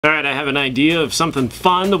Alright, I have an idea of something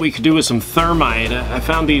fun that we could do with some thermite. I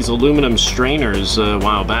found these aluminum strainers a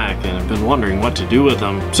while back and I've been wondering what to do with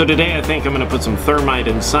them. So today I think I'm going to put some thermite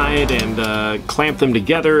inside and clamp them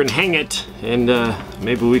together and hang it, and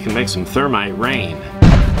maybe we can make some thermite rain.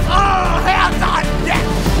 Oh, hands on deck!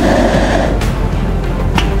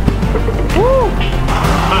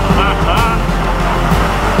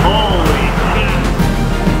 Holy shit!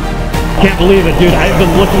 Can't believe it, dude. I've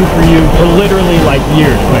been looking for you for literally like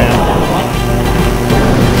years, man.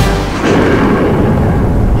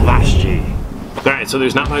 Alright, so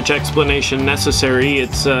there's not much explanation necessary.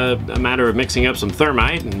 It's a matter of mixing up some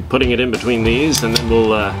thermite and putting it in between these, and then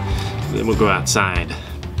we'll go outside.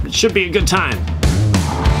 It should be a good time.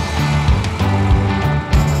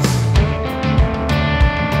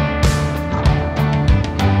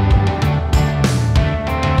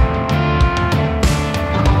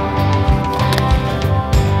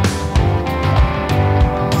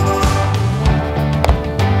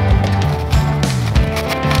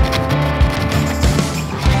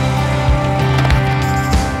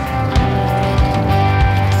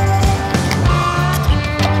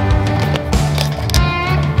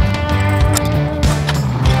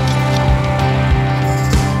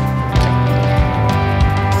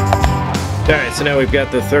 Alright, so now we've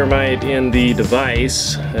got the thermite in the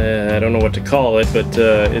device. I don't know what to call it, but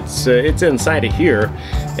it's inside of here,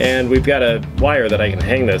 and we've got a wire that I can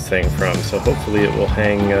hang this thing from, so hopefully it will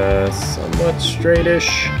hang somewhat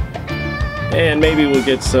straightish, and maybe we'll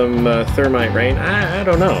get some thermite rain. I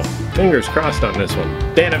don't know. Fingers crossed on this one.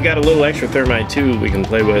 And I've got a little extra thermite too we can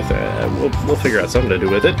play with. We'll figure out something to do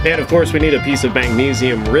with it. And of course we need a piece of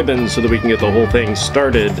magnesium ribbon so that we can get the whole thing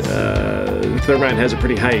started. Thermite has a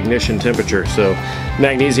pretty high ignition temperature, so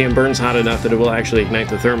magnesium burns hot enough that it will actually ignite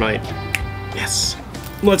the thermite. Yes.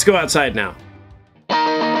 Let's go outside now.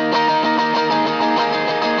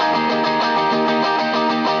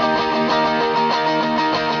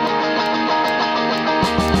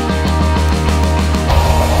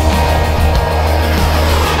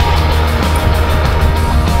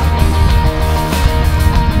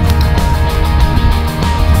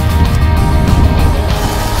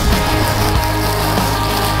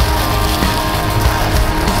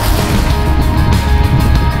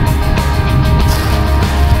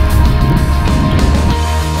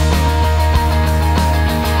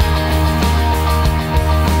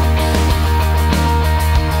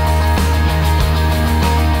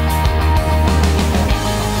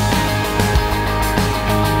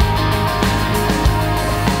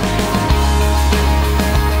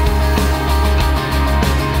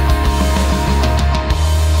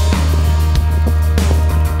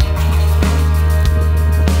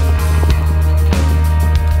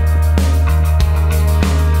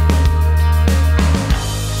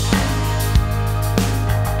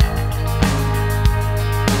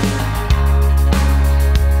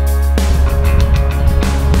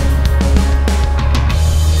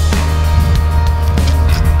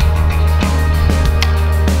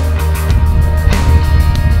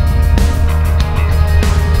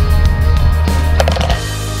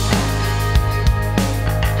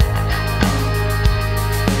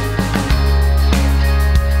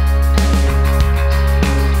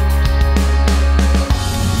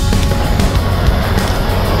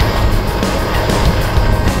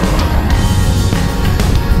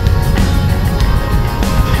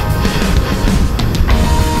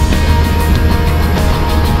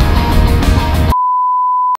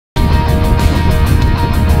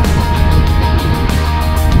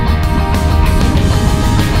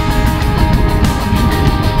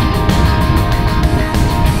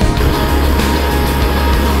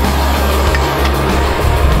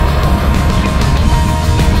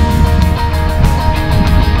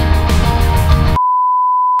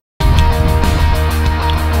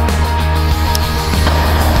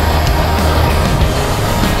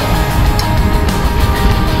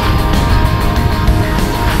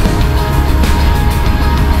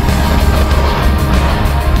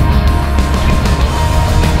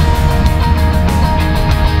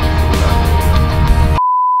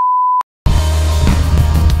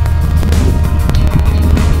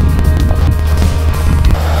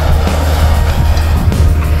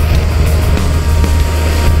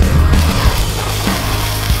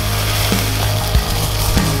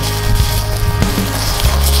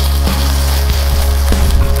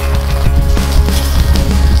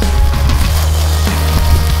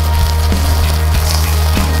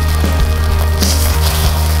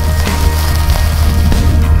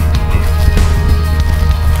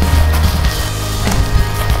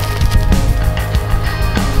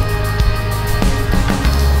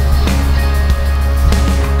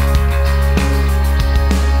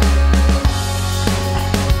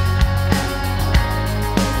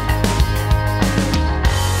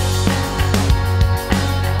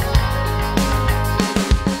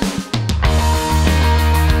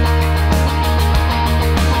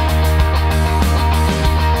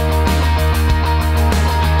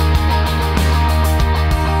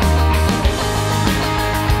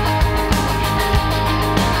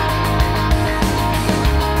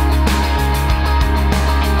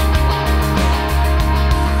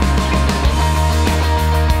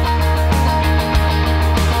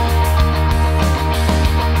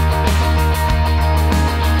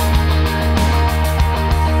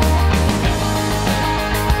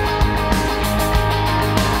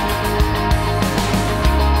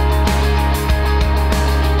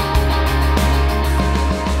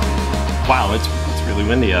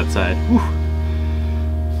 windy outside. Whew.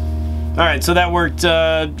 Alright, so that worked,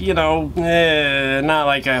 you know, not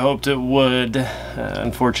like I hoped it would,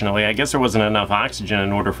 unfortunately. I guess there wasn't enough oxygen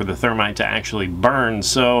in order for the thermite to actually burn,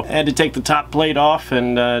 so I had to take the top plate off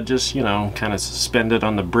and just, you know, kind of suspend it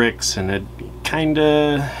on the bricks, and it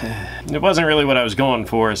it wasn't really what I was going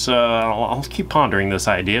for, so I'll keep pondering this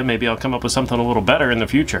idea. Maybe I'll come up with something a little better in the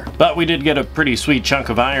future. But we did get a pretty sweet chunk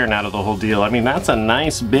of iron out of the whole deal. I mean, that's a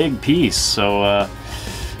nice big piece, so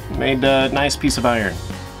made a nice piece of iron.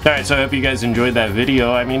 Alright, so I hope you guys enjoyed that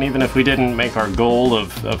video. I mean, even if we didn't make our goal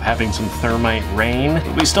of having some thermite rain,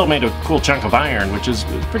 we still made a cool chunk of iron, which is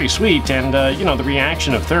pretty sweet, and you know, the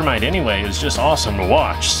reaction of thermite anyway is just awesome to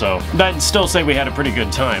watch, so I'd still say we had a pretty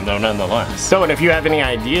good time, though, nonetheless. So, and if you have any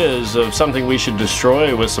ideas of something we should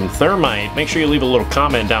destroy with some thermite, make sure you leave a little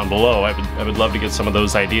comment down below. I would love to get some of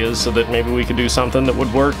those ideas so that maybe we could do something that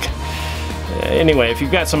would work. Anyway, if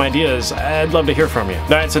you've got some ideas, I'd love to hear from you.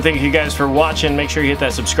 Alright, so thank you guys for watching. Make sure you hit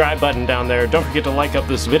that subscribe button down there. Don't forget to like up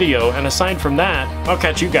this video, and aside from that, I'll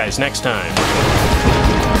catch you guys next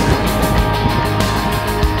time.